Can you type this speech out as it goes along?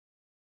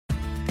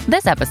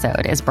This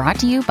episode is brought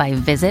to you by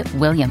Visit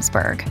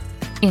Williamsburg.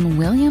 In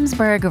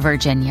Williamsburg,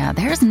 Virginia,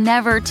 there's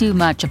never too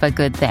much of a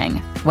good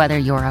thing. Whether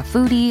you're a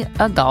foodie,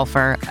 a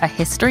golfer, a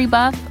history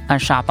buff, a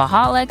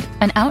shopaholic,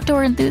 an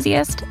outdoor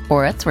enthusiast,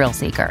 or a thrill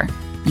seeker,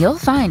 you'll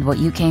find what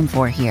you came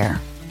for here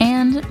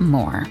and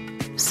more.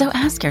 So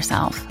ask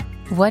yourself,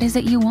 what is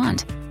it you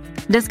want?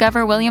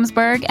 Discover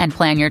Williamsburg and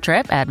plan your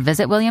trip at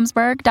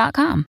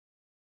visitwilliamsburg.com.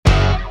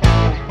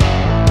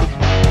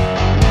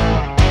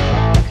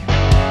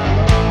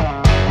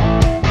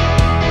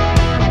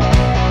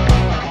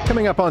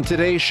 Coming up on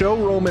today's show,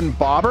 Roman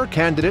Bobber,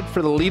 candidate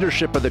for the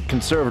leadership of the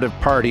Conservative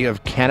Party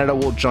of Canada,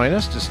 will join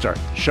us to start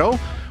the show.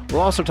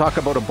 We'll also talk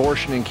about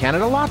abortion in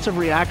Canada. Lots of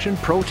reaction,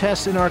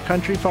 protests in our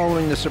country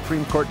following the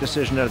Supreme Court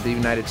decision out of the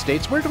United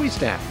States. Where do we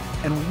stand?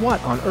 And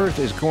what on earth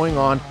is going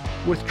on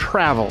with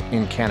travel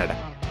in Canada?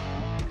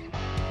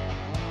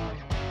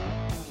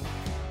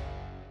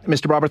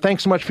 Mr. Bobber,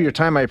 thanks so much for your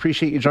time. I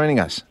appreciate you joining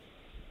us.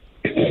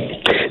 Good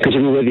to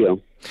be with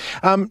you.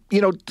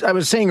 I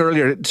was saying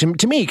earlier,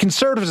 to me,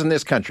 conservatives in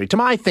this country, to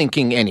my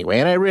thinking anyway,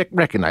 and I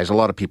recognize a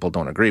lot of people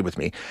don't agree with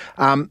me,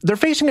 they're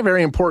facing a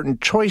very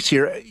important choice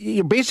here.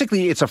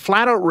 Basically, it's a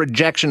flat-out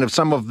rejection of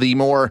some of the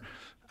more,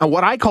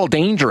 what I call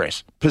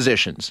dangerous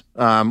positions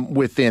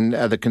within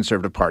the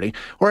Conservative Party,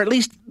 or at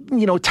least,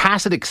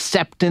 tacit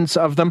acceptance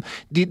of them.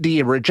 Do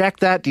you reject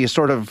that? Do you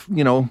sort of,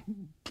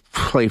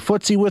 play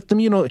footsie with them?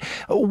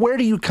 Where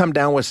do you come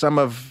down with some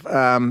of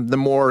the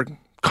more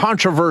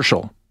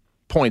controversial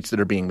points that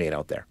are being made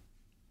out there?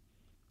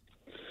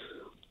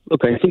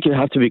 Look, I think you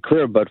have to be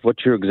clear about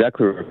what you're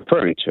exactly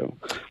referring to.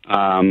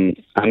 I'm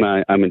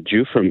a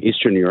Jew from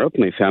Eastern Europe.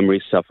 My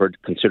family suffered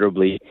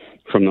considerably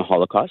from the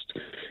Holocaust.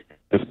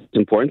 It's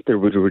important that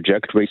we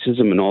reject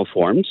racism in all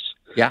forms.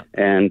 Yeah.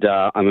 And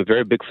I'm a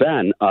very big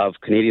fan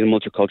of Canadian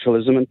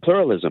multiculturalism and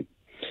pluralism.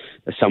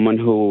 As someone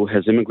who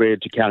has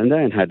immigrated to Canada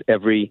and had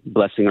every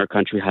blessing our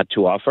country had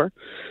to offer,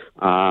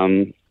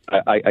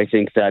 I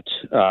think that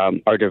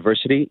our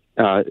diversity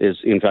is,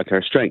 in fact,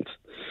 our strength.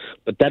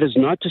 But that is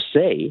not to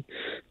say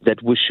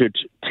that we should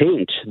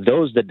taint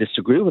those that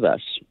disagree with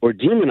us or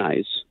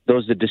demonize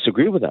those that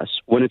disagree with us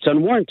when it's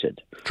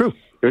unwarranted. True.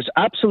 There's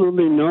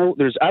absolutely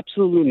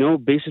no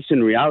basis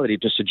in reality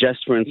to suggest,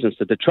 for instance,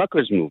 that the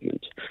truckers'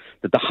 movement,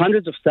 that the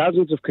hundreds of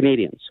thousands of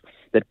Canadians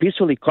that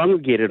peacefully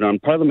congregated on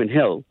Parliament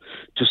Hill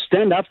to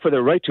stand up for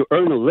their right to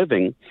earn a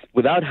living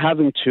without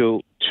having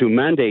to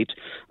mandate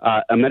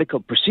a medical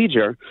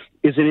procedure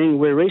is in any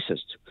way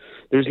racist.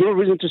 There's no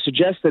reason to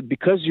suggest that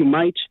because you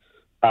might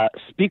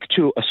speak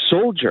to a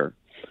soldier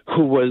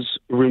who was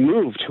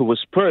removed, who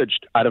was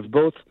purged out of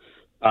both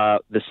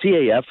the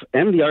CAF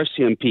and the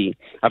RCMP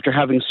after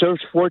having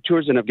served 4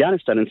 tours in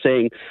Afghanistan and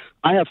saying,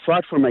 I have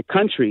fought for my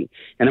country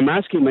and I'm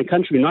asking my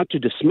country not to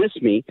dismiss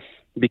me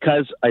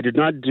because I did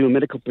not do a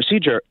medical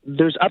procedure,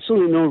 there's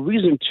absolutely no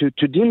reason to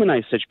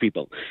demonize such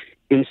people.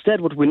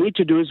 Instead, what we need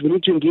to do is we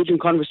need to engage in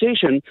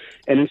conversation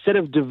and instead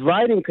of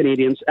dividing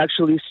Canadians,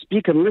 actually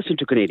speak and listen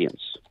to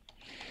Canadians.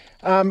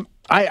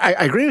 I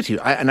agree with you,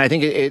 and I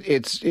think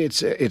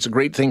it's a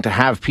great thing to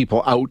have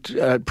people out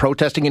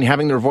protesting and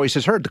having their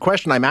voices heard. The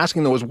question I'm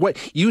asking, though, is what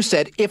you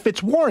said, if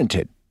it's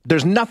warranted.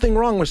 There's nothing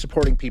wrong with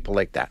supporting people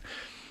like that.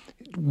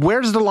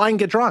 Where does the line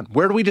get drawn?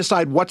 Where do we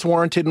decide what's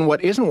warranted and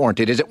what isn't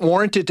warranted? Is it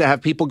warranted to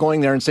have people going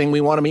there and saying,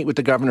 we want to meet with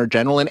the Governor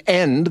General and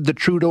end the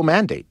Trudeau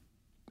mandate?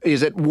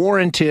 Is it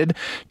warranted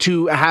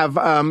to have,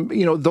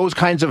 those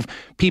kinds of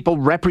people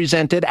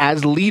represented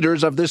as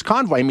leaders of this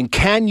convoy? I mean,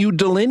 can you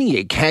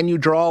delineate? Can you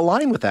draw a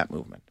line with that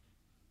movement?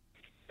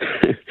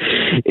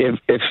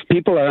 If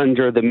people are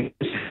under the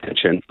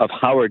misconception of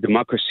how our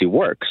democracy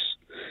works,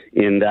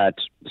 in that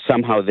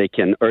somehow they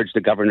can urge the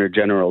Governor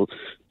General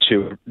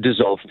to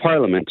dissolve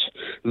Parliament,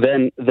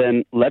 then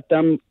let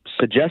them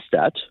suggest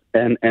that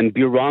and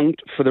be wronged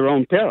for their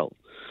own peril.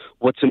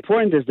 What's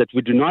important is that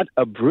we do not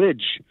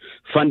abridge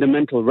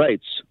fundamental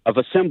rights of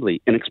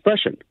assembly and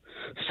expression,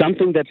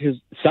 something that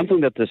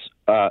this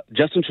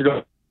Justin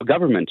Trudeau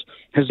government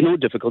has no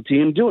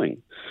difficulty in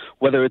doing,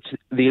 whether it's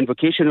the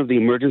invocation of the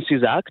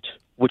Emergencies Act,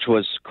 which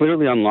was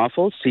clearly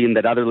unlawful, seeing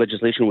that other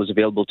legislation was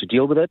available to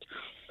deal with it.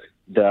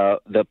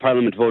 The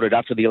Parliament voted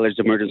after the alleged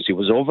emergency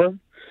was over.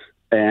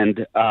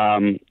 And,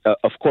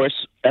 of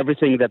course,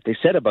 everything that they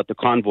said about the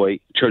convoy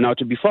turned out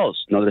to be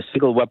false. Now, the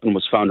single weapon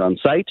was found on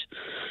site.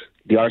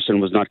 The arson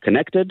was not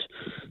connected.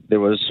 There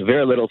was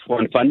very little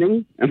foreign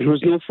funding, and there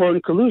was no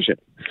foreign collusion.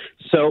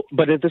 So,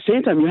 but at the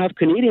same time, you have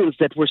Canadians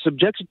that were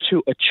subjected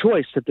to a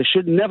choice that they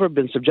should never have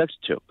been subjected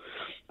to.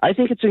 I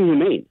think it's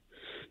inhumane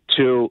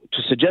to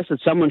suggest that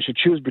someone should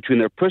choose between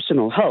their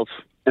personal health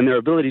and their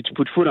ability to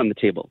put food on the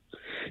table.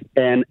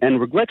 And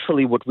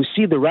regretfully, what we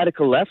see the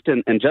radical left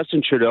and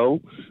Justin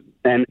Trudeau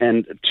and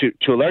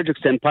to a large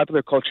extent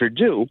popular culture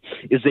do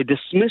is they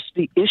dismiss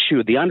the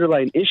issue, the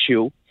underlying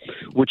issue,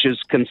 which is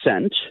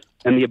consent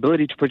and the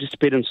ability to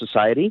participate in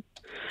society.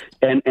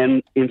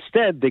 And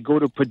instead, they go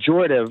to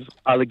pejorative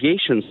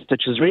allegations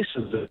such as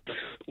racism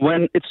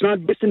when it's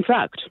not based in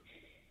fact.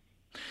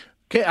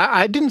 Okay,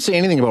 I didn't say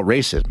anything about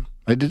racism.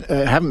 I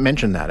haven't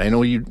mentioned that. I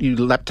know you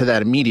leapt to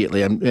that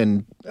immediately,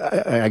 and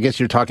I guess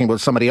you're talking about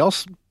somebody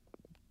else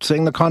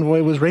saying the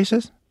convoy was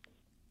racist?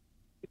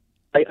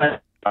 I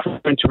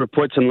went to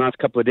reports in the last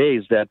couple of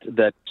days that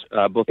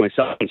both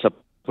myself and some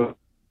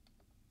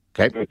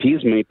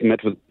MPs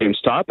met with James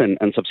Stop and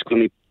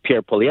subsequently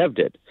Pierre Poilievre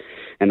did.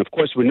 And of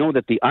course, we know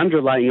that the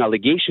underlying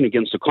allegation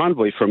against the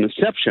convoy from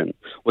inception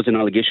was an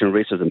allegation of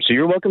racism. So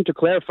you're welcome to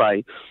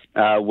clarify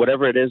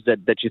whatever it is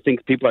that you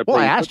think people are. Well,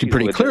 I asked you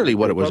pretty clearly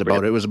what it was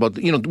about. It was about,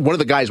 one of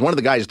the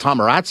guys, Tom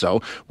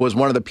Marazzo, was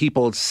one of the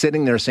people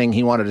sitting there saying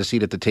he wanted a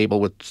seat at the table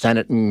with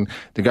Senate and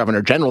the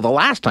Governor General the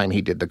last time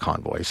he did the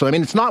convoy. So, I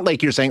mean, it's not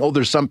like you're saying,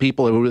 there's some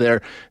people who are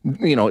there,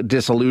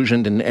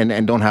 disillusioned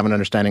and don't have an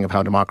understanding of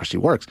how democracy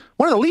works.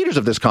 One of the leaders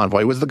of this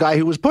convoy was the guy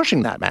who was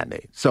pushing that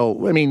mandate.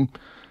 So, I mean...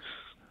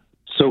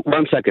 So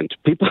 1 second.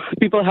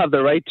 People have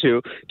the right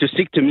to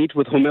seek to meet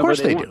with whomever of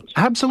course they do. want.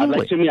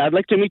 Absolutely. I'd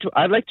like to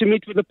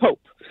meet with the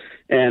Pope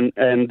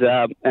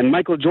and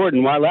Michael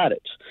Jordan while at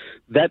it.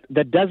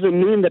 That doesn't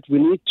mean that we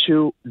need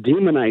to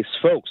demonize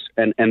folks,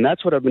 and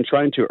that's what I've been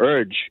trying to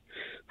urge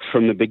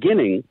from the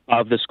beginning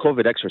of this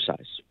COVID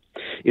exercise.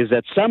 Is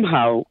that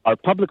somehow our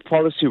public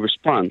policy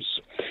response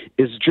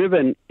is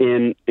driven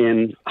in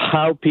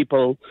how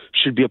people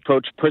should be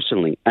approached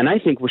personally. And I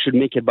think we should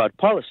make it about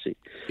policy.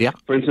 Yeah.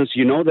 For instance,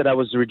 that I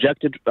was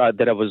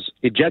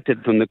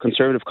ejected from the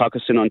Conservative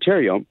caucus in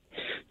Ontario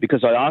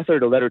because I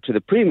authored a letter to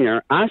the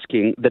Premier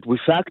asking that we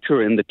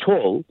factor in the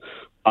toll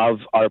of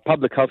our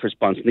public health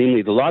response,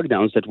 namely the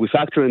lockdowns, that we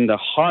factor in the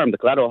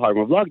collateral harm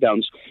of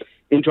lockdowns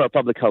into our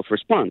public health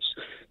response.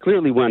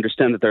 Clearly, we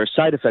understand that there are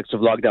side effects of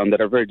lockdown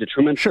that are very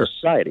detrimental to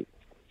society.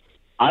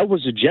 I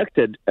was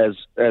ejected as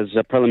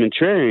a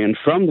parliamentarian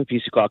from the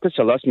PC caucus.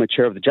 I lost my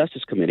chair of the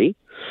Justice Committee.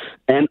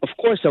 And, of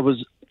course, I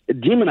was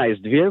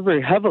demonized very,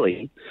 very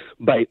heavily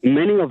by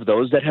many of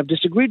those that have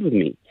disagreed with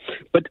me.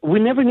 But we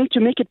never need to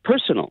make it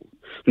personal,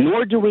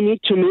 nor do we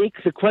need to make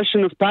the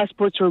question of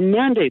passports or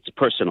mandates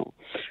personal.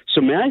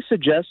 So may I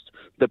suggest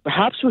that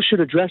perhaps we should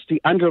address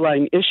the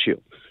underlying issue.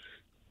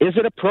 Is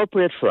it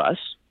appropriate for us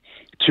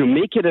to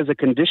make it as a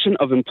condition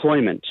of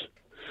employment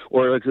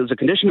or as a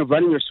condition of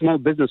running your small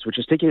business, which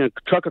is taking a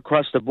truck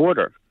across the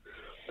border,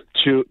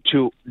 to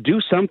do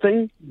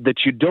something that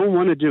you don't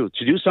want to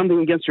do something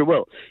against your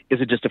will? Is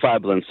it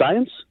justifiable in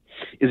science?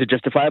 Is it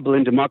justifiable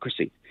in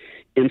democracy?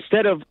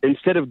 Instead of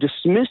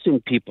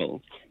dismissing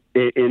people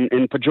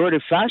in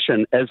pejorative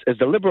fashion, as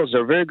the Liberals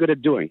are very good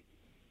at doing.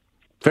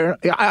 Fair.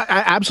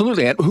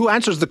 Absolutely. And who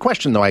answers the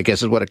question, though, I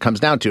guess, is what it comes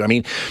down to. I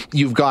mean,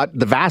 you've got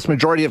the vast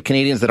majority of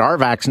Canadians that are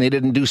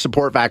vaccinated and do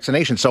support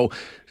vaccination. So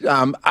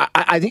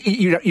I think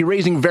you're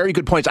raising very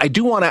good points. I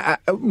do want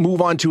to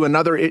move on to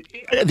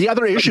the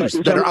other issues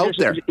that are out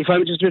there. If I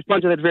would just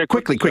respond to that very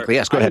quickly.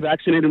 Yes, go ahead.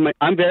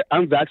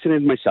 I'm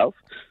vaccinated myself.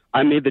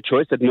 I made the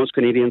choice that most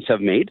Canadians have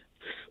made.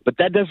 But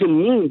that doesn't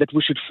mean that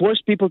we should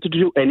force people to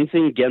do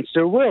anything against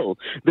their will.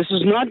 This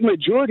is not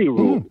majority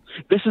rule.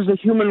 This is a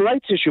human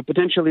rights issue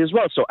potentially as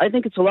well. So I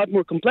think it's a lot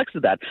more complex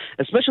than that,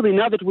 especially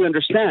now that we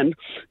understand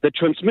that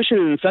transmission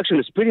and infection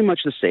is pretty much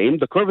the same.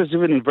 The curve is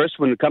even inverse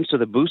when it comes to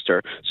the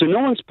booster. So no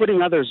one's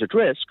putting others at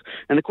risk.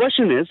 And the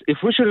question is, if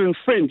we should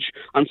infringe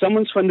on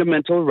someone's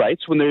fundamental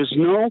rights when there is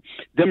no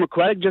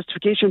democratic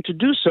justification to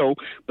do so,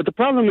 but the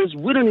problem is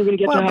we don't even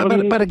get to have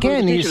a But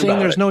again, you're saying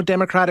there's no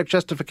democratic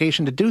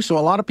justification to do so. A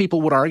lot of people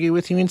would argue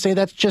with you and say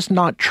that's just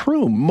not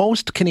true.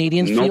 Most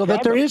Canadians feel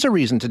that there is a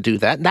reason to do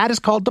that, and that is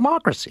called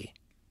democracy.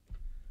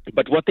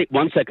 But what they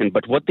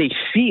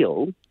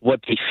feel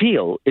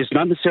is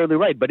not necessarily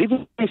right. But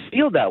even if they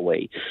feel that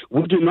way,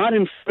 we do not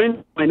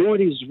infringe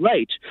minorities'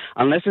 right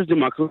unless it's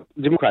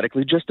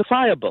democratically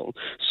justifiable.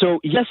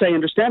 So yes, I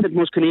understand that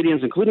most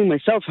Canadians, including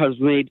myself, have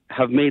made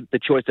the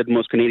choice that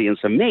most Canadians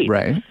have made.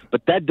 Right.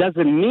 But that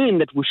doesn't mean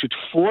that we should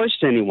force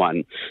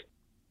anyone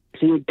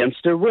against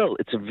their will.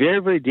 It's a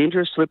very, very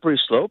dangerous, slippery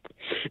slope,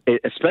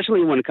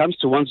 especially when it comes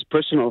to one's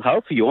personal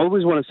health. You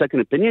always want a second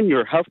opinion.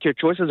 Your healthcare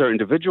choices are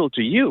individual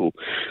to you.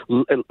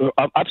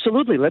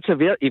 Absolutely. Let's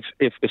avail.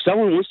 If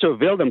someone wants to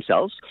avail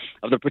themselves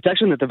of the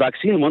protection that the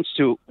vaccine wants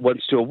to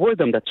award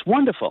them, that's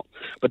wonderful.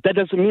 But that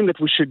doesn't mean that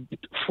we should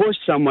force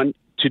someone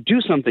to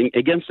do something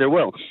against their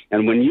will.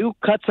 And when you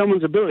cut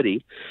someone's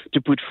ability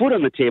to put food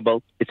on the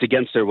table, it's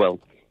against their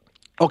will.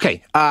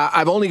 Okay,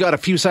 I've only got a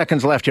few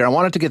seconds left here. I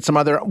wanted to get some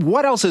other...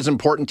 What else is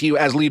important to you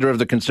as leader of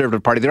the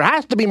Conservative Party? There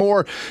has to be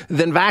more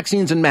than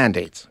vaccines and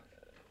mandates.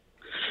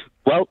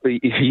 Well,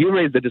 you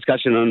raised the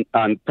discussion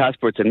on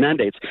passports and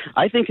mandates.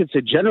 I think it's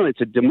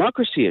a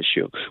democracy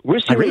issue.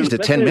 I raised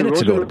it 10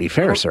 minutes ago, to be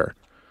fair, sir.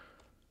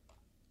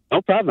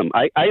 No problem.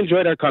 I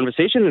enjoyed our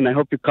conversation, and I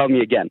hope you call me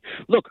again.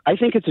 Look, I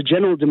think it's a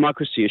general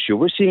democracy issue.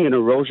 We're seeing an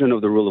erosion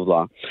of the rule of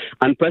law,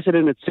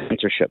 unprecedented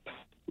censorship.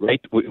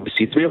 Right, we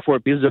see 3 or 4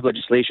 pieces of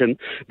legislation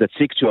that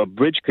seek to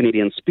abridge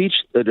Canadian speech,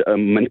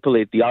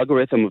 manipulate the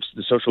algorithm of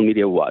the social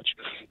media watch.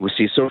 We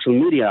see social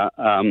media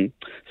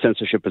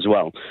censorship as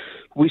well.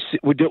 We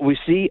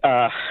see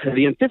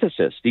the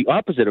antithesis, the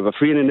opposite of a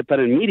free and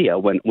independent media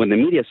when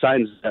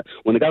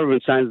the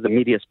government signs the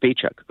media's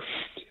paycheck.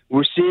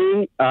 we're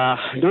seeing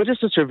not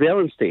just a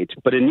surveillance state,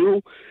 but a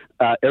new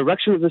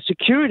erection of the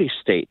security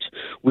state.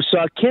 We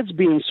saw kids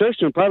being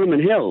searched on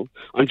Parliament Hill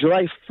on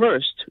July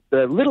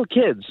 1st, little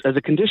kids, as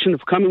a condition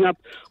of coming up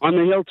on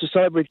the Hill to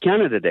celebrate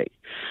Canada Day.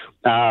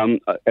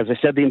 As I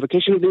said, the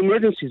invocation of the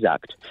Emergencies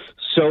Act.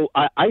 So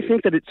I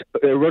think that it's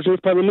erosion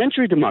of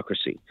parliamentary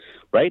democracy,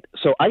 right?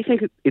 So I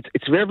think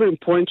it's very, very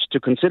important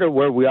to consider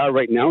where we are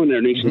right now in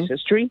our nation's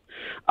history.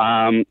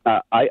 I'm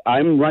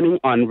running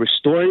on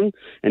restoring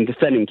and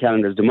defending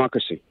Canada's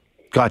democracy.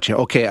 Gotcha.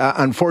 Okay.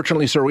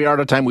 Unfortunately, sir, we are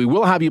out of time. We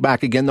will have you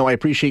back again, though. I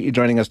appreciate you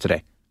joining us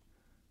today.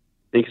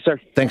 Thank you,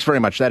 sir. Thanks very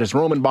much. That is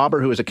Roman Bobber,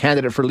 who is a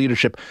candidate for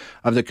leadership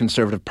of the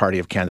Conservative Party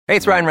of Canada. Hey,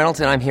 it's Ryan Reynolds,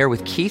 and I'm here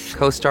with Keith,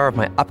 co-star of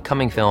my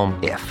upcoming film,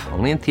 If,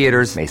 only in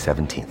theaters May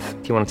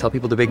 17th. Do you want to tell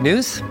people the big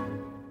news?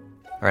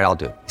 All right, I'll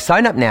do it.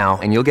 Sign up now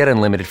and you'll get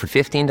unlimited for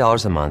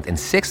 $15 a month and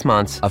 6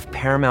 months of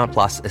Paramount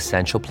Plus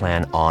Essential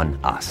Plan on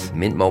us.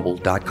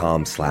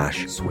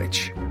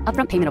 MintMobile.com/switch.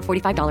 Upfront payment of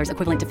 $45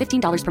 equivalent to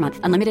 $15 per month.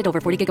 Unlimited over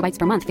 40 gigabytes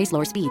per month. Face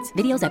lower speeds.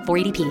 Videos at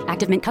 480p.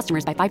 Active Mint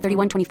customers by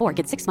 531.24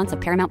 get 6 months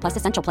of Paramount Plus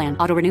Essential Plan.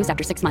 Auto renews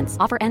after 6 months.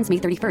 Offer ends May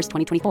 31st,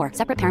 2024.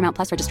 Separate Paramount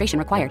Plus registration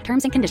required.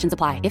 Terms and conditions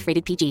apply if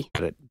rated PG.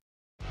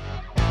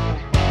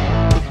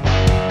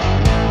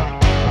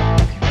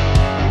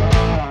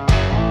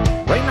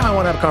 Right now, I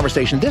want to have a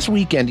conversation. This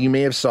weekend, you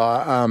may have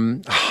saw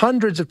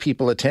hundreds of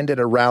people attended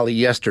a rally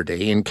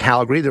yesterday in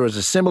Calgary. There was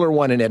a similar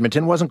one in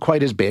Edmonton. Wasn't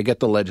quite as big at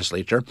the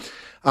legislature,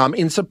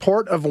 in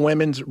support of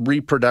women's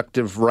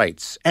reproductive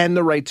rights and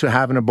the right to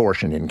have an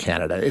abortion in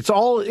Canada. It's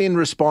all in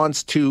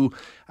response to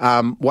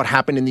what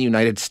happened in the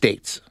United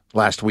States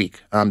last week.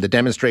 The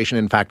demonstration,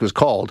 in fact, was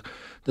called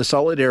the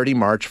Solidarity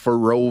March for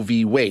Roe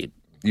v. Wade.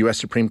 The U.S.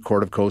 Supreme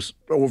Court, of course,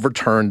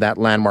 overturned that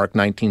landmark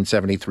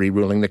 1973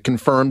 ruling that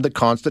confirmed the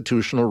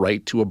constitutional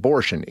right to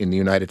abortion in the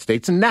United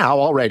States. And now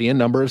already a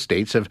number of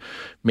states have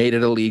made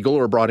it illegal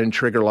or brought in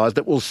trigger laws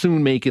that will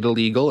soon make it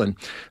illegal. And,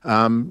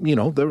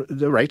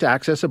 the right to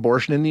access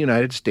abortion in the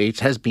United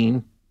States has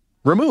been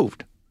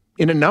removed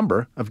in a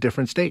number of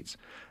different states.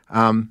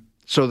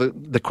 So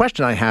the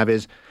question I have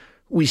is,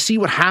 we see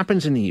what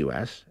happens in the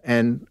U.S.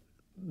 and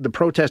the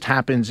protest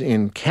happens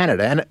in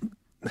Canada. And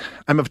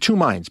I'm of two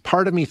minds.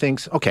 Part of me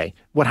thinks, okay,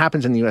 what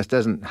happens in the U.S.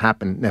 doesn't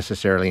happen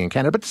necessarily in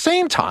Canada. But at the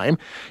same time,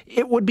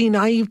 it would be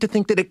naive to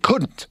think that it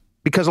couldn't,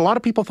 because a lot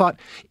of people thought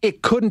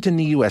it couldn't in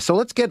the U.S. So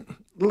let's get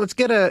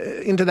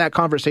into that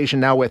conversation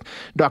now with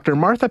Dr.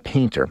 Martha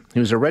Payntea,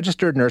 who's a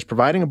registered nurse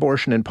providing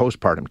abortion and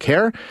postpartum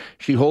care.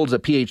 She holds a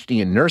PhD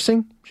in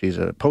nursing. She's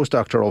a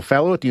postdoctoral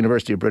fellow at the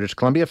University of British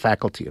Columbia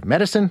Faculty of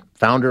Medicine,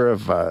 founder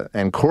of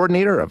and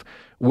coordinator of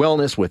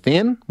Wellness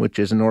Within, which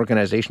is an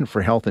organization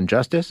for health and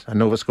justice, a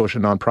Nova Scotia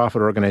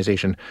nonprofit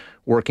organization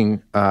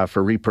working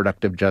for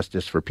reproductive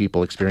justice for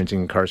people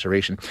experiencing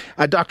incarceration.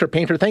 Dr.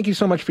 Payntea, thank you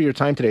so much for your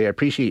time today. I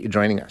appreciate you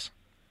joining us.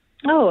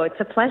 Oh, it's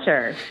a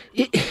pleasure.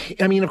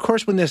 I mean, of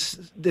course, when this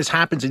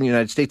happens in the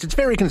United States, it's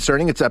very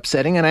concerning. It's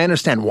upsetting, and I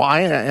understand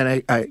why,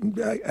 and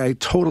I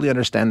totally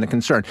understand the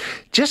concern.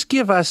 Just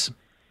give us,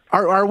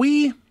 are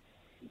we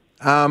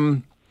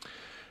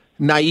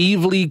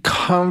naively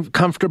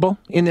comfortable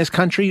in this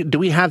country? Do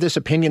we have this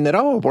opinion that,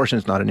 abortion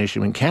is not an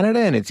issue in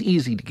Canada and it's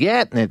easy to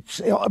get and it's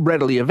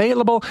readily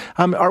available?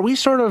 Are we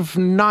sort of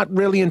not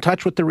really in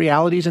touch with the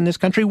realities in this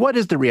country? What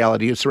is the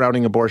reality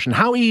surrounding abortion?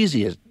 How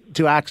easy is it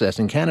to access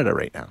in Canada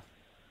right now?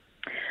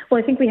 Well,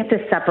 I think we have to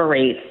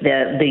separate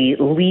the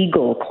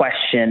legal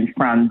question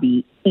from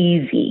the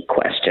easy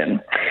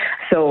question.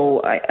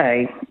 So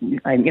I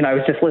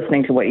was just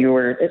listening to what you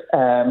were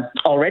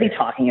already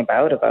talking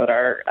about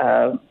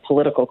our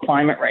political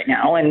climate right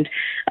now, and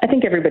I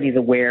think everybody's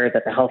aware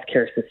that the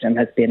healthcare system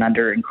has been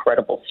under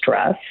incredible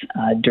stress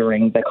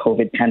during the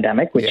COVID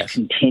pandemic, which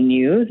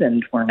continues,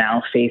 and we're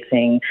now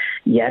facing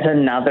yet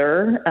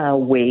another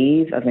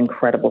wave of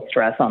incredible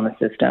stress on the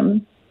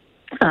system.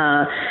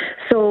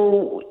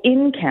 So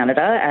in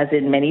Canada, as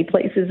in many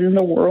places in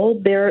the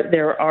world,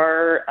 there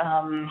are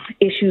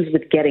issues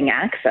with getting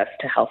access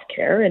to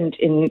healthcare, and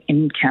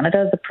in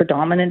Canada, the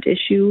predominant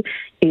issue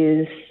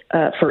is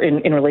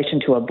in relation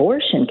to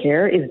abortion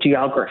care is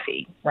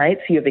geography, right?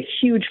 So you have a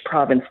huge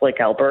province like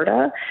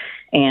Alberta,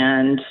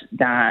 and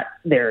that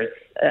there's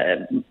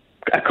a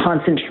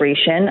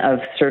concentration of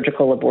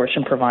surgical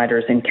abortion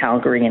providers in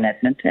Calgary and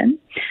Edmonton.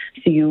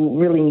 So you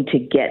really need to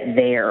get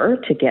there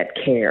to get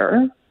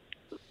care.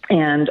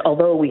 And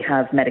although we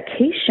have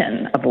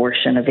medication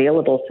abortion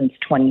available since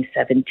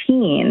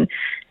 2017,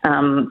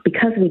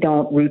 because we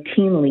don't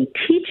routinely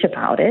teach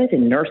about it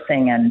in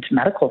nursing and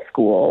medical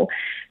school,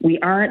 we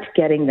aren't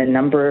getting the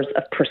numbers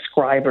of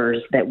prescribers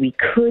that we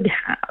could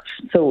have.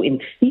 So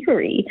in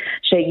theory,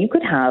 Shay, you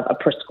could have a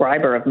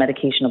prescriber of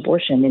medication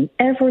abortion in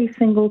every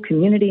single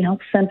community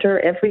health center,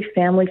 every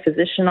family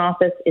physician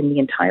office in the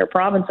entire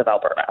province of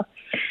Alberta.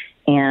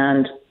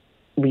 And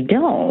we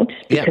don't,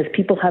 because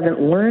people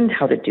haven't learned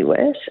how to do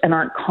it and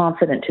aren't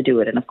confident to do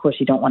it. And of course,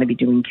 you don't want to be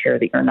doing care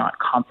that you're not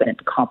competent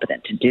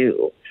to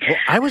do. Well,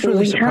 I was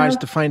really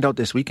surprised to find out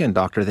this weekend,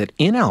 Doctor, that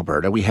in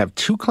Alberta, we have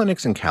 2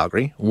 clinics in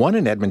Calgary, 1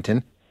 in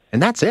Edmonton,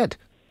 and that's it.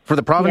 for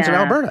the province of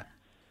Alberta.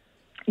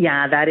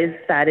 Yeah, that is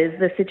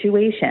the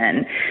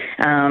situation.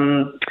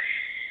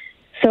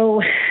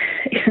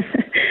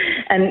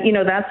 And,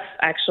 that's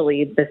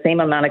actually the same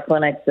amount of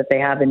clinics that they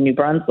have in New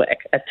Brunswick,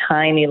 a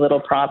tiny little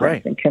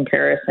province in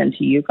comparison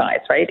to you guys,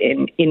 right?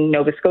 In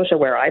Nova Scotia,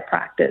 where I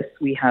practice,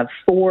 we have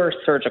 4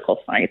 surgical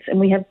sites, and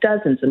we have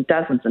dozens and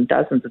dozens and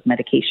dozens of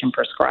medication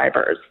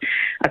prescribers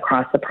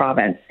across the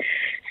province.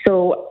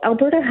 So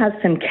Alberta has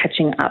some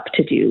catching up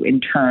to do in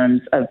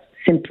terms of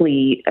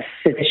simply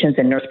physicians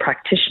and nurse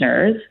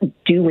practitioners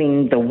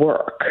doing the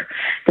work.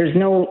 There's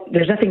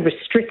nothing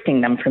restricting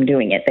them from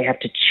doing it. They have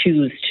to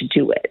choose to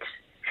do it.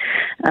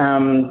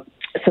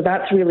 So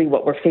that's really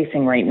what we're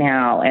facing right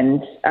now.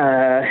 And,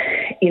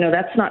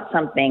 that's not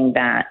something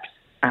that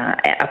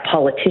a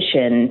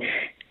politician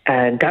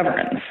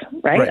governs,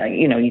 right?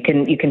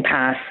 You can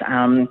pass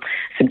some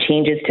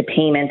changes to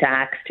payment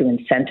acts to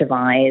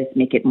incentivize,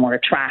 make it more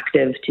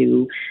attractive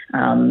to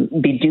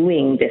be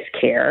doing this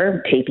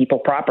care, pay people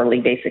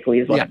properly, basically,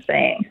 is what I'm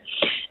saying.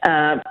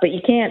 But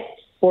you can't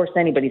force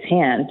anybody's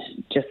hand,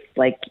 just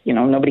like,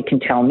 nobody can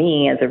tell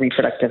me as a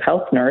reproductive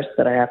health nurse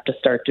that I have to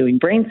start doing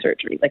brain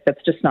surgery. Like,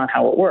 that's just not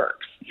how it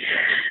works.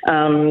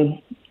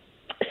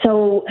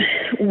 So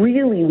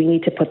really, we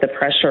need to put the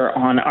pressure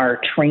on our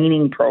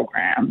training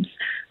programs,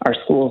 our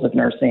schools of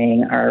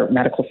nursing, our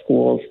medical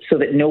schools, so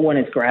that no one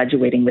is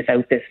graduating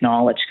without this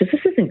knowledge, because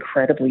this is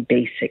incredibly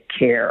basic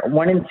care.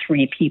 1 in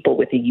 3 people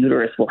with a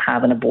uterus will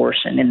have an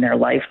abortion in their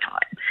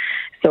lifetime.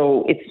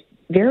 So it's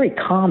very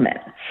common.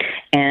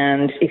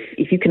 And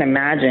if you can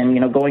imagine,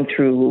 going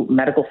through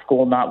medical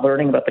school, not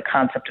learning about the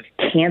concept of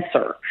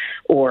cancer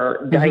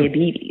or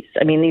diabetes,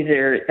 I mean,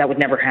 that would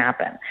never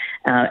happen.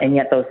 And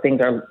yet those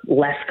things are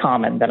less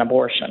common than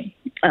abortion.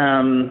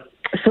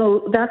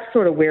 So that's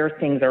sort of where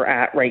things are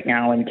at right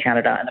now in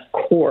Canada. And of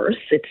course,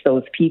 it's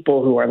those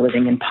people who are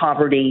living in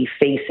poverty,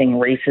 facing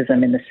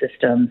racism in the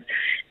systems.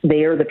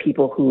 They are the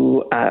people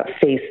who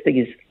face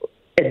these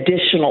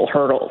additional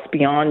hurdles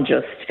beyond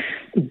just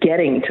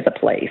getting to the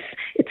place.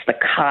 It's the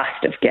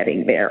cost of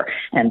getting there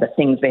and the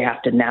things they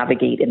have to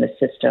navigate in the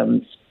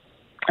systems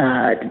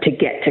to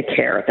get to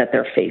care that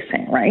they're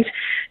facing, right?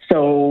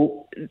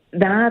 So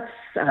that's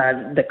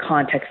the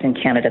context in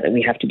Canada that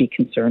we have to be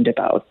concerned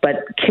about. But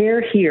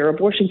care here,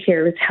 abortion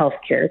care is health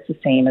care. It's the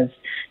same as,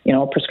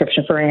 a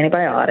prescription for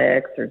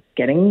antibiotics or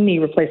getting knee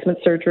replacement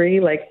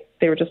surgery, like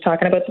they were just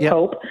talking about the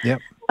Pope. Yep.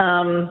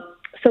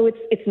 So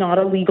it's not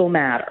a legal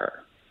matter.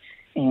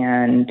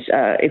 And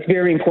it's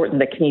very important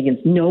that Canadians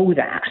know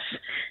that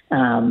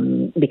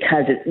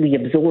because we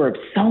absorb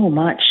so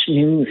much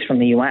news from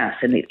the U.S.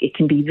 and it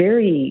can be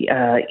very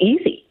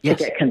easy to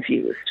get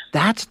confused.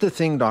 That's the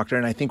thing, Doctor,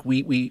 and I think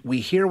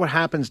we hear what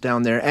happens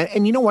down there.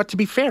 And you know what, to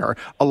be fair,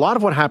 a lot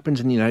of what happens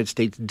in the United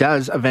States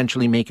does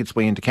eventually make its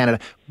way into Canada,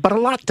 but a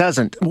lot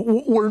doesn't.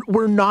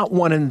 We're not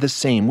one and the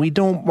same. We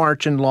don't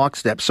march in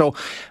lockstep. So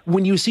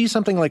when you see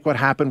something like what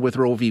happened with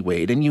Roe v.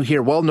 Wade, and you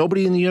hear, well,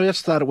 nobody in the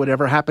U.S. thought it would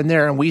ever happen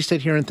there, and we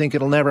sit here and think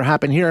it'll never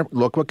happen here.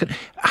 Look what could.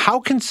 How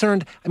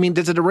concerned, I mean,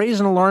 does it raise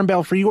an alarm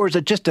bell for you, or is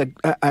it just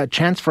a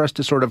chance for us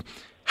to sort of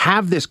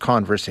have this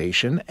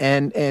conversation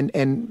and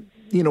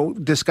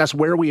discuss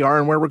where we are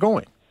and where we're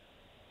going?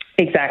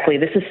 Exactly.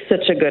 This is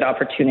such a good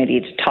opportunity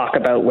to talk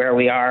about where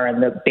we are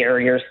and the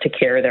barriers to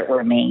care that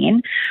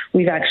remain.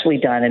 We've actually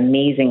done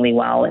amazingly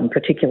well, and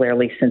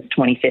particularly since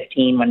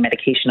 2015 when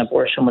medication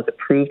abortion was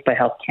approved by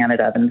Health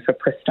Canada, the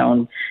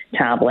mifepristone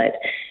tablet.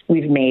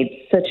 We've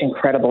made such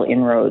incredible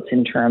inroads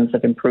in terms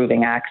of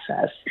improving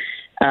access.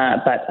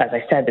 But as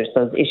I said, there's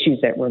those issues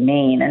that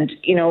remain. And,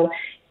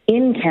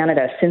 in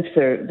Canada, since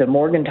the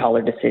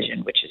Morgentaler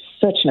decision, which is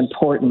such an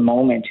important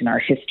moment in our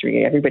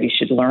history, everybody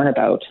should learn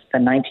about the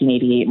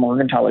 1988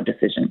 Morgentaler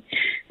decision.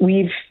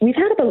 We've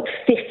had about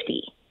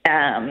 50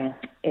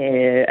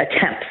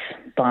 attempts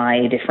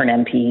by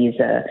different MPs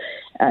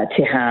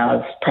to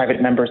have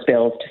private members'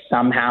 bills to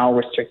somehow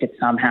restrict it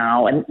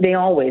somehow, and they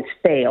always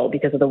fail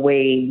because of the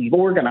way we've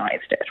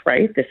organized it.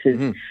 Right?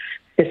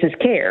 This is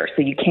care,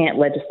 so you can't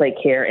legislate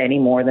care any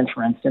more than,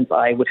 for instance,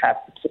 I would have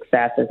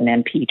success as an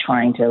MP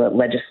trying to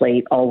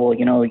legislate,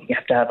 you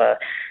have to have a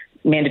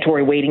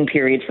mandatory waiting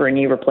period for a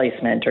knee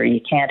replacement, or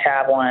you can't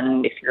have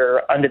one if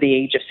you're under the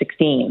age of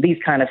 16. These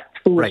kind of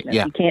foolishness. Right,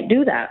 yeah. You can't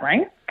do that,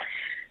 right?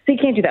 So you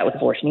can't do that with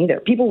abortion either.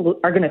 People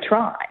are going to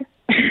try,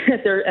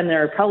 and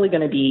they're probably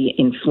going to be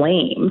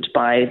inflamed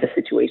by the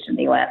situation in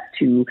the U.S.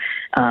 to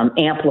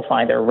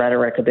amplify their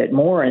rhetoric a bit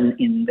more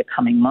in the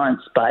coming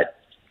months, but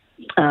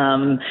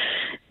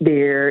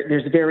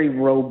there's very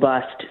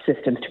robust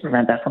systems to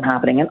prevent that from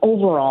happening. And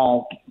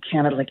overall,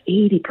 Canada, like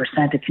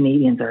 80% of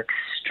Canadians are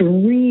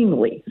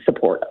extremely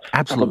supportive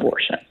of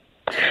abortion.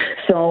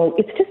 So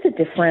it's just a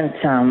different,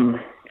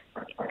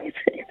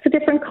 it's a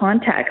different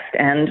context,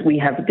 and we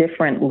have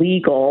different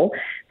legal,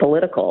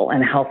 political,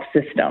 and health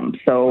systems.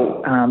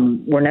 So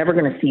we're never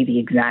going to see the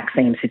exact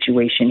same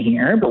situation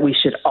here, but we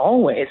should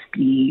always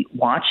be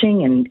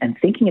watching and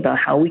thinking about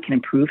how we can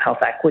improve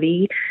health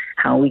equity,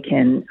 how we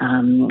can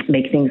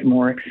make things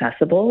more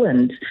accessible,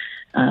 and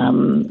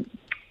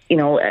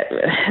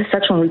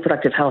sexual and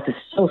reproductive health is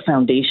so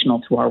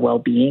foundational to our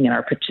well-being and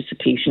our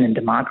participation in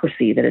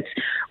democracy that it's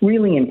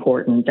really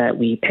important that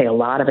we pay a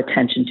lot of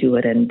attention to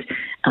it and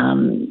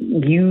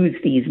use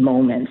these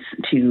moments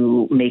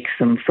to make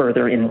some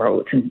further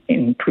inroads in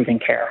improving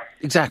care.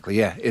 Exactly,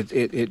 yeah.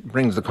 It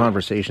brings the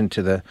conversation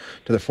to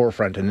the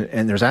forefront,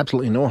 and there's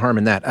absolutely no harm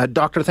in that.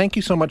 Doctor, thank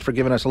you so much for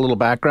giving us a little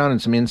background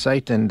and some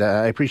insight, and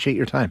I appreciate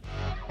your time.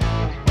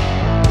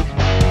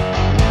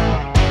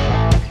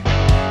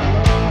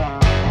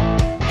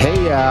 Hey,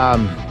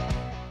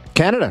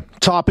 Canada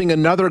topping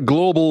another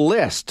global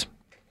list.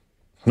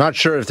 Not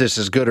sure if this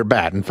is good or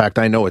bad. In fact,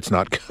 I know it's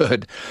not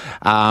good.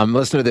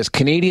 Listen to this.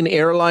 Canadian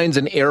airlines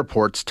and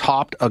airports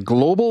topped a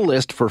global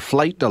list for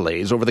flight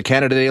delays over the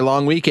Canada Day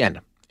long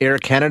weekend. Air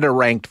Canada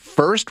ranked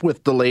first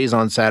with delays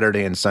on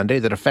Saturday and Sunday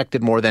that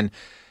affected more than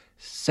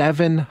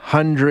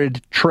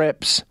 700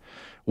 trips.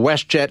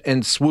 WestJet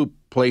and Swoop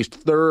placed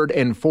third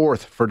and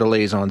fourth for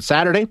delays on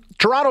Saturday.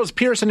 Toronto's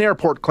Pearson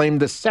Airport claimed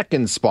the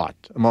second spot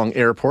among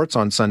airports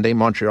on Sunday.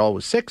 Montreal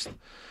was sixth.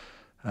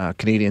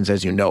 Canadians,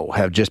 as you know,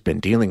 have just been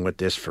dealing with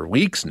this for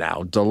weeks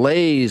now.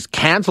 Delays,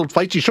 canceled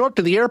flights. You show up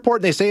to the airport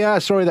and they say,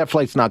 sorry, that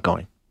flight's not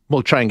going.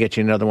 We'll try and get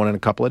you another one in a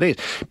couple of days.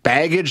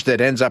 Baggage that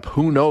ends up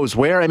who knows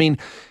where. I mean,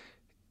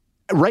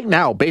 right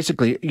now,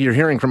 basically, you're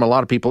hearing from a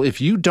lot of people,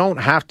 if you don't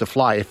have to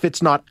fly, if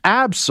it's not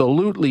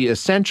absolutely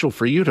essential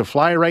for you to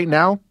fly right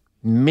now,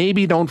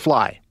 maybe don't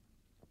fly.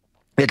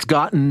 It's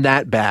gotten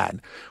that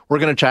bad. We're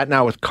going to chat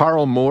now with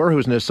Karl Moore,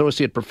 who's an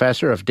associate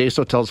professor of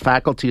Desautels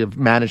Faculty of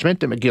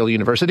Management at McGill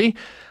University.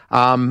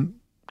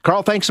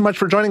 Karl, thanks so much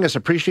for joining us.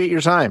 Appreciate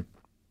your time.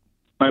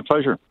 My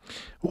pleasure.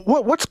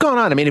 What's going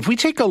on? I mean, if we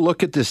take a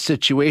look at this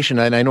situation,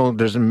 and I know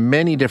there's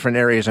many different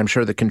areas I'm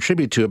sure that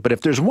contribute to it, but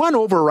if there's one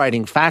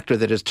overriding factor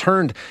that has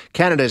turned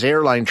Canada's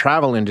airline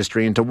travel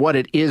industry into what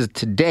it is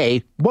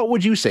today, what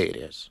would you say it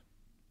is?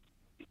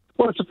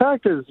 Well, the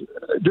fact is,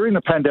 during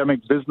the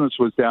pandemic, business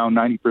was down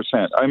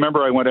 90%. I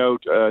remember I went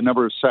out a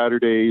number of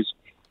Saturdays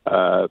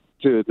to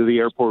the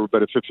airport,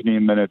 about a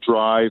 15-minute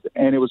drive,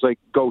 and it was like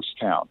ghost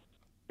town.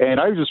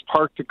 And I just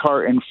parked the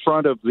car in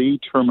front of the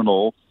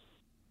terminal,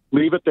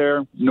 leave it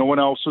there, no one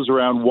else was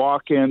around,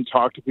 walk in,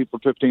 talk to people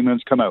for 15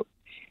 minutes, come out.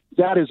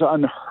 That is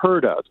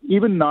unheard of.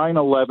 Even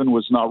 9/11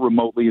 was not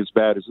remotely as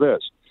bad as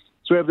this.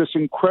 So we have this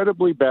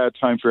incredibly bad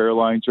time for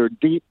airlines. They're in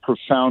deep,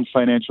 profound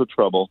financial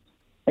trouble.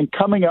 And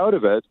coming out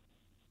of it,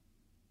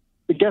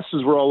 the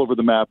guesses were all over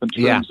the map in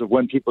terms of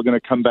when people are going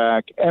to come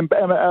back. And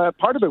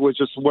part of it was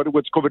just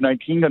what's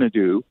COVID-19 going to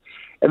do?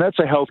 And that's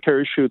a healthcare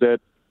issue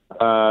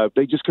that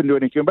they just couldn't do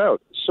anything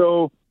about.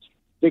 So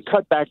they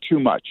cut back too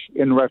much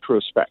in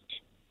retrospect.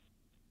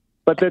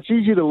 But that's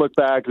easy to look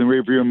back in the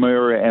rearview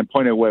mirror and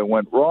point out where it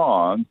went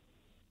wrong.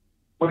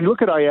 When you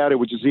look at IATA,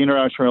 which is the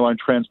International Airline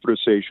Transport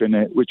Association,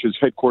 which is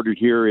headquartered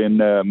here in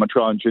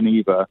Montreal and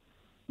Geneva,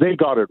 they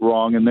got it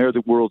wrong, and they're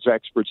the world's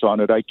experts on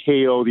it.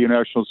 ICAO, the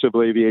International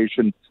Civil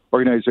Aviation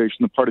Organization,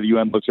 the part of the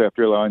UN that looks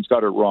after airlines,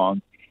 got it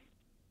wrong.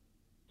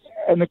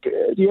 And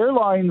the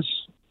airlines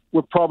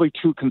were probably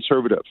too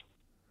conservative.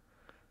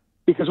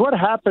 Because what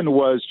happened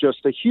was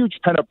just a huge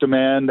pent-up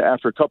demand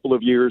after a couple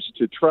of years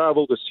to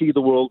travel, to see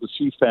the world, to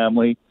see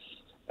family.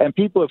 And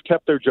people have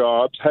kept their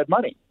jobs, had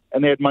money,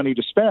 and they had money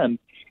to spend.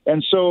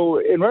 And so,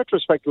 in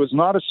retrospect, it was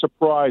not a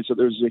surprise that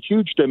there's a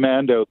huge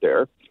demand out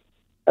there.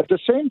 At the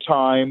same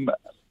time,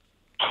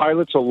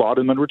 pilots, a lot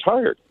of them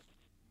retired.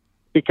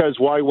 Because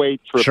why wait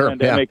for a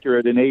pandemic? You're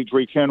at an age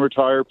where you can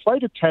retire.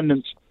 Flight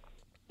attendants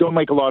don't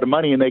make a lot of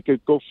money, and they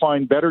could go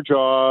find better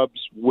jobs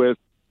with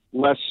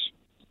less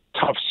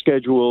tough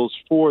schedules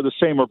for the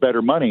same or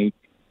better money.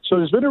 So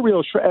there's been a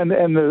real and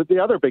the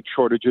other big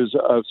shortages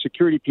of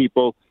security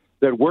people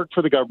that work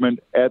for the government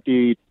at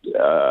the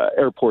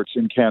airports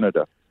in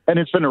Canada. And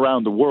it's been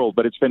around the world,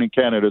 but it's been in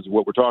Canada is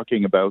what we're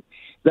talking about.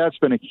 That's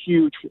been a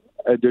huge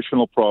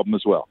additional problem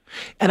as well.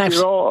 And it's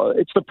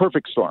the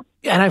perfect storm.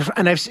 And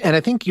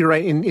I think you're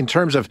right in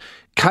terms of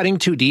cutting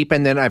too deep.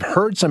 And then I've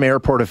heard some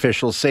airport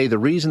officials say the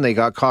reason they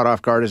got caught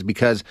off guard is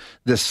because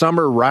the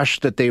summer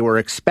rush that they were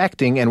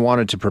expecting and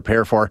wanted to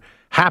prepare for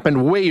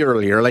happened way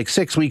earlier, like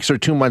 6 weeks or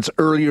 2 months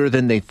earlier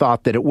than they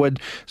thought that it would.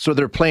 So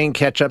they're playing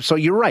catch up. So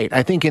you're right.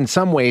 I think in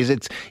some ways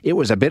it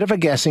was a bit of a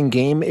guessing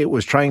game. It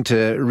was trying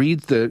to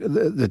read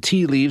the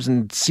tea leaves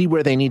and see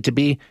where they need to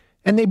be.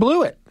 And they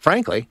blew it,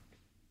 frankly.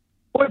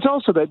 Well, it's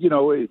also that,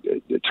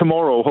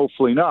 tomorrow,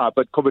 hopefully not,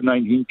 but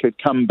COVID-19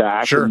 could come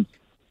back. Sure. And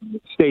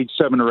stage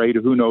 7 or 8,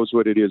 who knows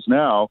what it is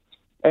now.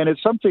 And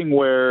it's something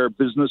where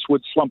business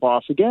would slump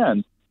off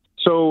again.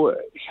 So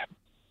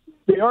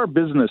they are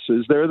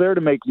businesses. They're there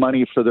to make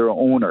money for their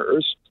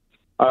owners.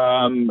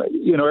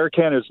 Air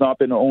Canada has not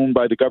been owned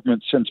by the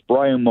government since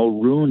Brian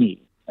Mulroney.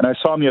 And I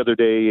saw him the other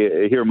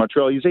day here in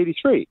Montreal. He's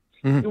 83.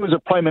 Mm-hmm. He was a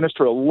prime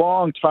minister a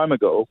long time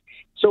ago.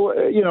 So,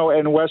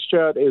 and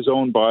WestJet is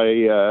owned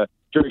by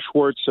Jerry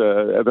Schwartz,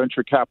 a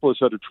venture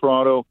capitalist out of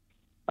Toronto.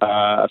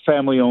 A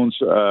family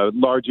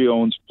largely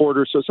owns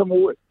Porter. So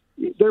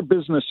they're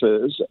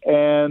businesses.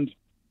 And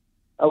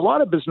a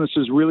lot of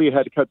businesses really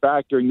had to cut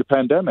back during the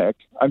pandemic.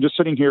 I'm just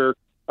sitting here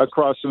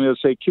across from the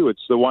SAQ.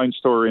 It's the wine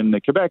store in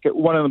Quebec.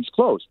 One of them's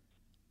closed.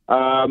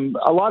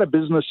 A lot of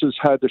businesses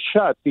had to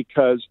shut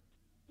because,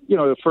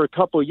 for a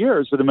couple of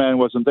years, the demand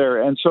wasn't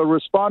there. And so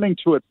responding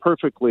to it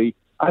perfectly,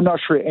 I'm not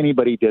sure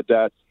anybody did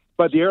that.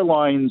 But the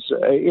airlines,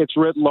 it's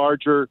writ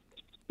larger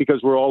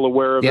because we're all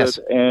aware of it,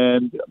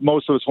 and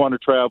most of us want to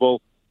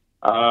travel.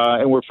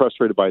 And we're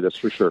frustrated by this,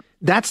 for sure.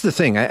 That's the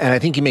thing. And I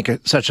think you make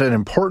such an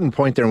important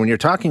point there when you're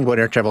talking about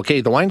air travel.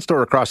 Okay, the wine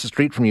store across the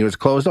street from you is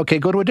closed. Okay,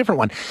 go to a different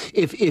one.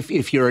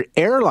 If you're an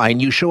airline,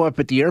 you show up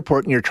at the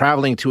airport and you're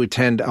traveling to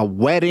attend a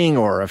wedding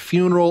or a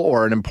funeral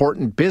or an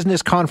important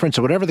business conference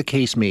or whatever the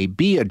case may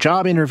be, a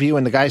job interview,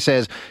 and the guy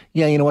says,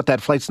 yeah, you know what,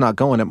 that flight's not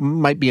going. It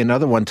might be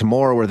another one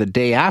tomorrow or the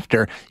day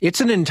after.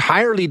 It's an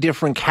entirely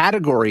different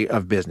category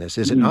of business,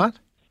 is it not?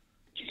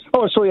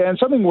 Oh, so yeah, and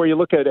something where you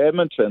look at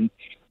Edmonton,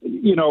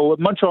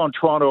 Montreal and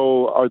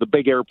Toronto are the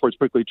big airports,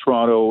 particularly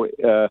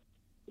Toronto,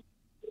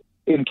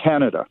 in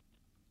Canada.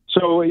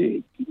 So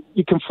you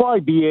can fly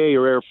BA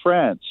or Air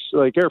France.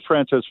 Like Air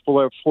France has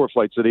 4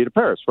 flights a day to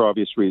Paris for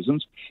obvious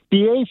reasons.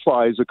 BA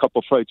flies a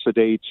couple flights a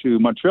day to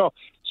Montreal.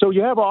 So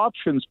you have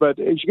options, but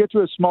as you get to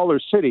a smaller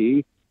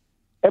city,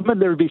 Edmonton,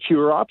 there would be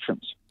fewer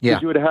options. Yeah.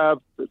 You would have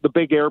the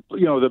big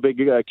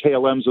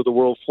KLMs of the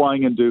world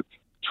flying into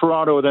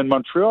Toronto, then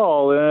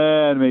Montreal,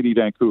 and maybe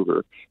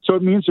Vancouver. So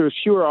it means there's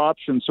fewer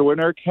options. So in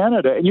Air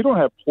Canada, and you don't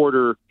have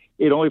Porter,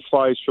 it only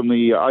flies from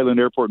the Island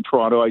Airport in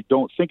Toronto. I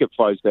don't think it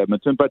flies to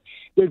Edmonton, but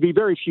there'd be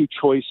very few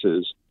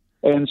choices.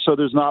 And so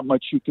there's not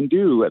much you can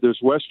do. There's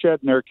WestJet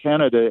and Air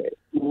Canada,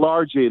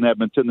 largely in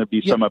Edmonton. There'd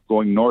be some up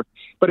going north.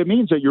 But it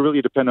means that you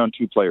really depend on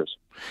 2 players.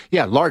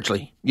 Yeah,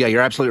 largely. Yeah,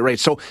 you're absolutely right.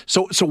 So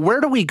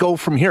where do we go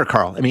from here,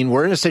 Karl? I mean,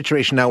 we're in a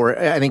situation now where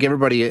I think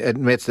everybody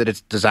admits that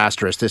it's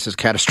disastrous. This is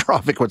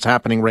catastrophic what's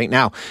happening right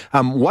now.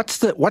 What's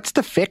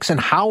the fix,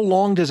 and how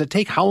long does it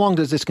take? How long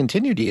does this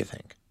continue, do you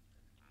think?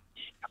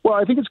 Well,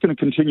 I think it's going to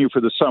continue for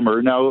the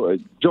summer. Now,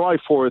 July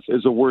 4th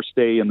is the worst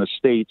day in the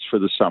States for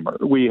the summer.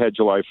 We had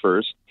July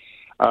 1st.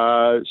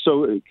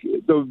 So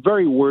the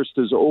very worst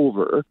is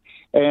over,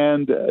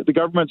 and the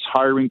government's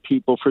hiring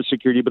people for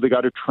security, but they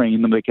got to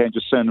train them. They can't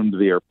just send them to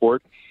the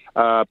airport.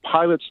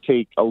 Pilots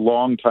take a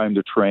long time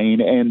to train,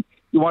 and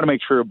you want to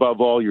make sure,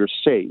 above all, you're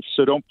safe.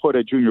 So don't put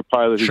a junior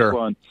pilot who's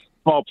flying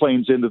small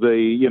planes into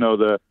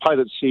the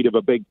pilot seat of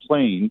a big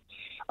plane.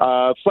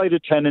 Flight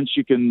attendants,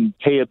 you can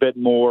pay a bit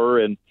more,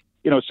 and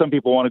some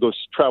people want to go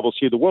travel,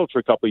 see the world for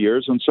a couple of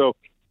years, and so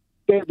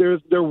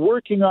they're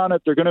working on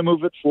it. They're going to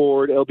move it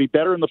forward. It'll be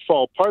better in the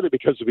fall, partly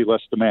because there'll be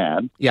less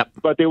demand. Yep.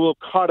 But they will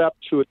caught up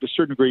to it to a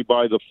certain degree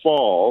by the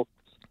fall.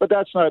 But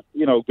that's not,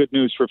 good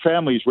news for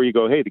families where you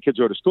go, hey, the kids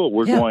are out of school.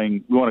 We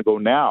want to go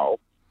now.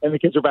 And the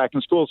kids are back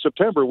in school in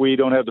September. We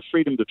don't have the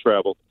freedom to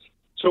travel.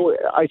 So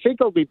I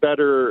think it'll be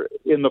better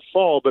in the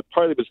fall, but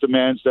partly because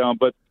demand's down.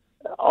 But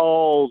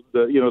all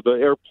the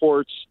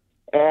airports,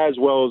 as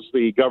well as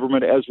the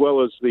government, as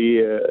well as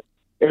the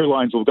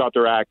airlines will have got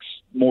their acts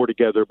more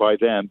together by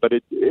then. But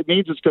it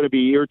means it's going to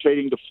be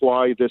irritating to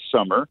fly this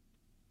summer.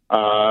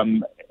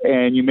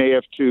 And you may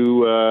have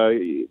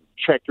to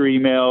check your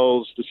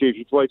emails to see if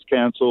your flight's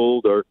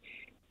canceled or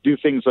do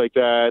things like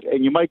that.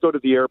 And you might go to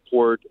the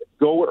airport,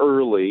 go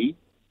early.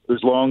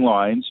 There's long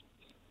lines.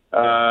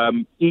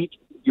 Eat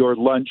your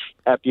lunch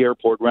at the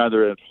airport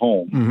rather than at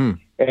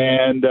home.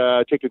 And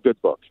take a good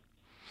book.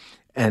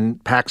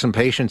 And pack some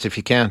patience if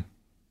you can.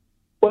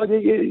 Well,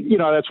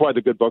 that's why the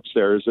good book's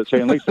there, is that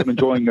saying, at least I'm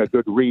enjoying a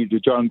good read to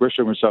John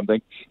Grisham or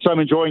something. So I'm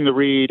enjoying the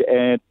read,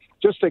 and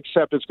just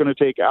accept it's going to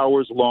take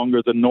hours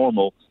longer than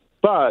normal.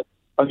 But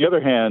on the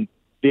other hand,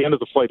 the end of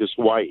the flight is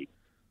Hawaii.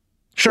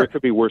 Sure. There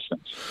could be worse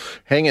things.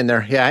 Hang in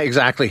there. Yeah,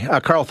 exactly.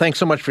 Karl, thanks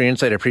so much for your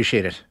insight. I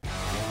appreciate it.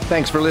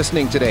 Thanks for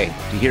listening today.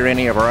 To hear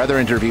any of our other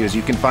interviews,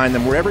 you can find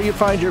them wherever you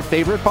find your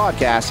favorite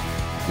podcasts.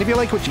 And if you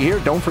like what you hear,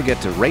 don't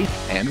forget to rate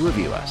and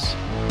review us.